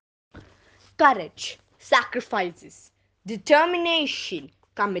Courage, sacrifices, determination,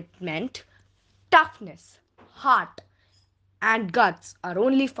 commitment, toughness, heart, and guts are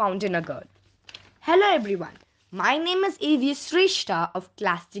only found in a girl. Hello everyone, my name is A.V.S.Sreshta of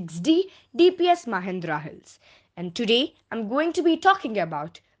Class 6D DPS Mahendra Hills, and today I'm going to be talking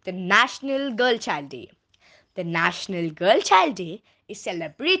about the National Girl Child Day. The National Girl Child Day is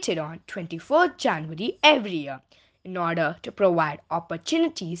celebrated on 24th January every year in order to provide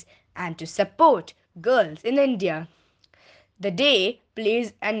opportunities and to support girls in India. The day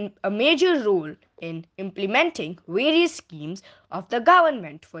plays a major role in implementing various schemes of the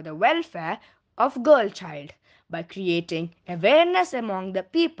government for the welfare of girl child by creating awareness among the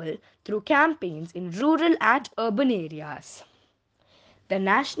people through campaigns in rural and urban areas. The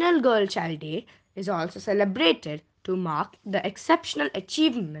National Girl Child Day is also celebrated to mark the exceptional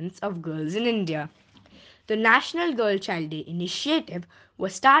achievements of girls in India. The National Girl Child Day initiative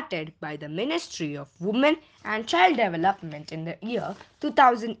was started by the Ministry of Women and Child Development in the year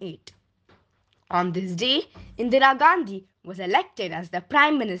 2008. On this day, Indira Gandhi was elected as the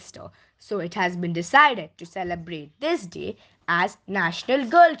Prime Minister, so it has been decided to celebrate this day as National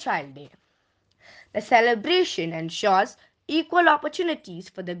Girl Child Day. The celebration ensures equal opportunities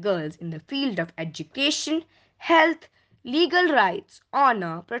for the girls in the field of education, health, legal rights,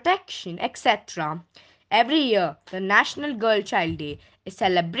 honor, protection, etc. Every year, the National Girl Child Day is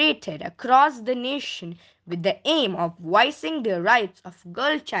celebrated across the nation with the aim of voicing the rights of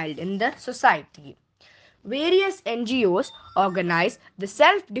girl child in the society. Various NGOs organize the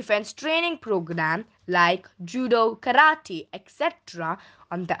self-defense training program like judo, karate, etc.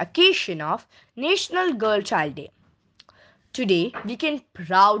 on the occasion of National Girl Child Day. Today, we can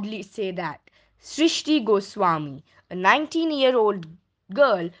proudly say that Srishti Goswami, a 19-year-old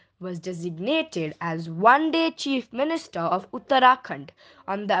girl, was designated as one-day Chief Minister of Uttarakhand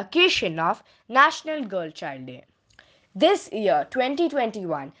on the occasion of National Girl Child Day. This year,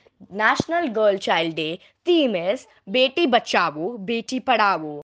 2021, National Girl Child Day theme is Beti Bachao, Beti Padhao.